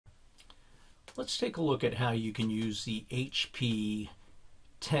Let's take a look at how you can use the HP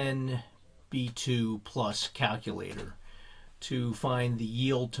 10B2 Plus calculator to find the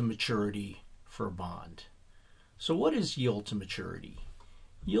yield to maturity for a bond. So what is yield to maturity?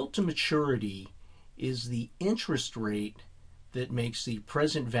 Yield to maturity is the interest rate that makes the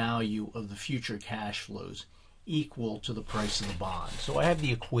present value of the future cash flows equal to the price of the bond. So I have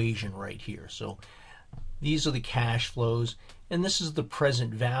the equation right here. So these are the cash flows, and this is the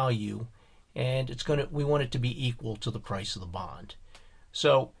present value, and we want it to be equal to the price of the bond.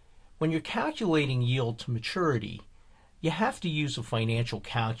 So when you're calculating yield to maturity, you have to use a financial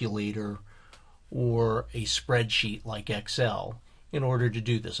calculator or a spreadsheet like Excel in order to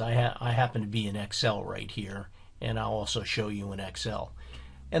do this. I happen to be in Excel right here, and I'll also show you in Excel.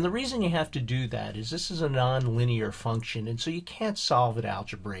 And the reason you have to do that is this is a nonlinear function, and so you can't solve it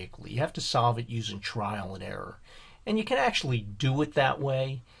algebraically. You have to solve it using trial and error. And you can actually do it that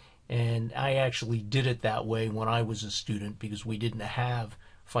way, and I actually did it that way when I was a student because we didn't have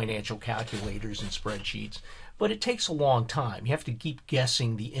financial calculators and spreadsheets. But it takes a long time. You have to keep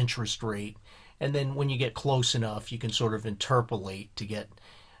guessing the interest rate, and then when you get close enough, you can sort of interpolate to get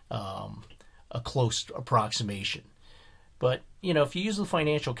a close approximation. But, if you use the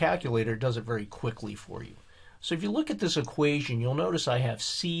financial calculator, it does it very quickly for you. So if you look at this equation, you'll notice I have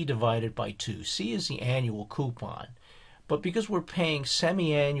C divided by 2. C is the annual coupon. But because we're paying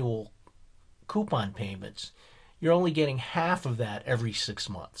semi-annual coupon payments, you're only getting half of that every 6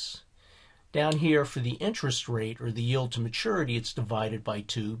 months. Down here for the interest rate, or the yield to maturity, it's divided by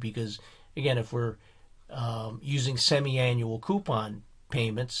 2 because, again, if we're using semi-annual coupon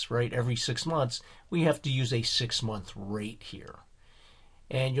payments, right, every 6 months, we have to use a 6-month rate here.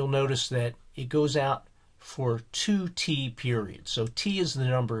 And you'll notice that it goes out for 2 T periods. So T is the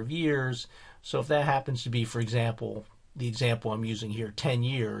number of years. So if that happens to be, for example, the example I'm using here, 10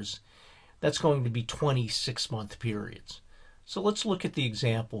 years, that's going to be 26-month periods. So let's look at the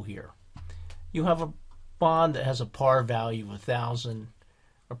example here. You have a bond that has a par value of $1,000,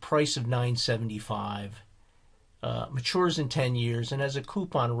 a price of $9.75, matures in 10 years, and has a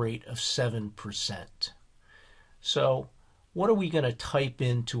coupon rate of 7%. So what are we going to type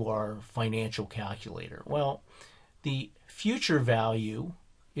into our financial calculator? Well, the future value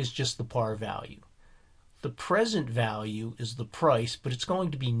is just the par value. The present value is the price, but it's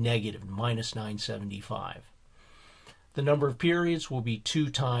going to be negative, minus 975. The number of periods will be 2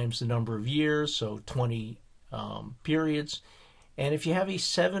 times the number of years, so 20 periods. And if you have a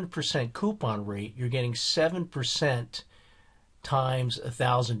 7% coupon rate, you're getting 7% times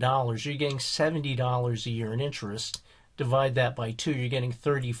 $1,000. You're getting $70 a year in interest. Divide that by 2, you're getting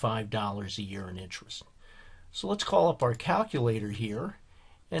 $35 a year in interest. So let's call up our calculator here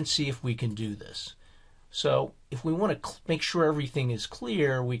and see if we can do this. So if we want to make sure everything is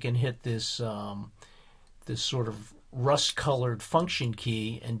clear, we can hit this, this sort of rust-colored function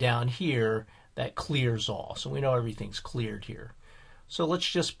key, and down here, that clears all. So we know everything's cleared here. So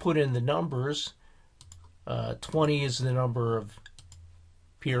let's just put in the numbers. 20 is the number of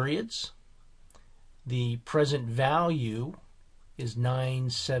periods. The present value is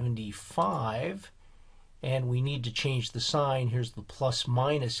 975, and we need to change the sign. Here's the plus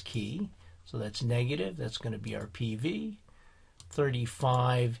minus key. So that's negative. That's going to be our PV.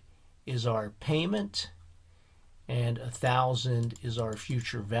 35 is our payment, and 1,000 is our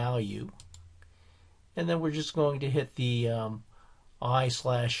future value. And then we're just going to hit the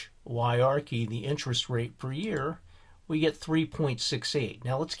I/YR key, the interest rate per year. We get 3.68.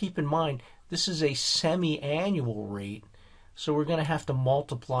 Now let's keep in mind this is a semi-annual rate, so we're going to have to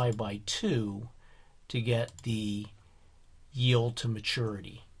multiply by 2 to get the yield to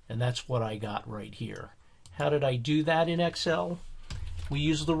maturity. And that's what I got right here. How did I do that in Excel? We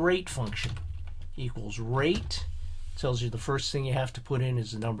use the rate function. Equals rate. Tells you the first thing you have to put in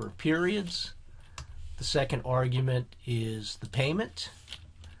is the number of periods. The second argument is the payment.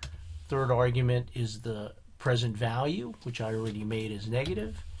 Third argument is the present value, which I already made as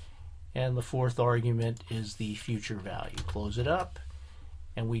negative. And the fourth argument is the future value. Close it up,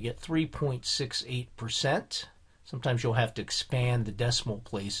 and we get 3.68%. Sometimes you'll have to expand the decimal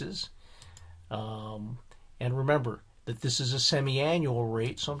places. And remember that this is a semi-annual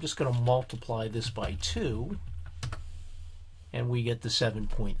rate, so I'm just going to multiply this by 2, and we get the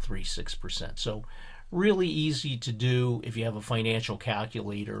 7.36%. So really easy to do if you have a financial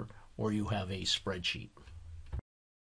calculator or you have a spreadsheet.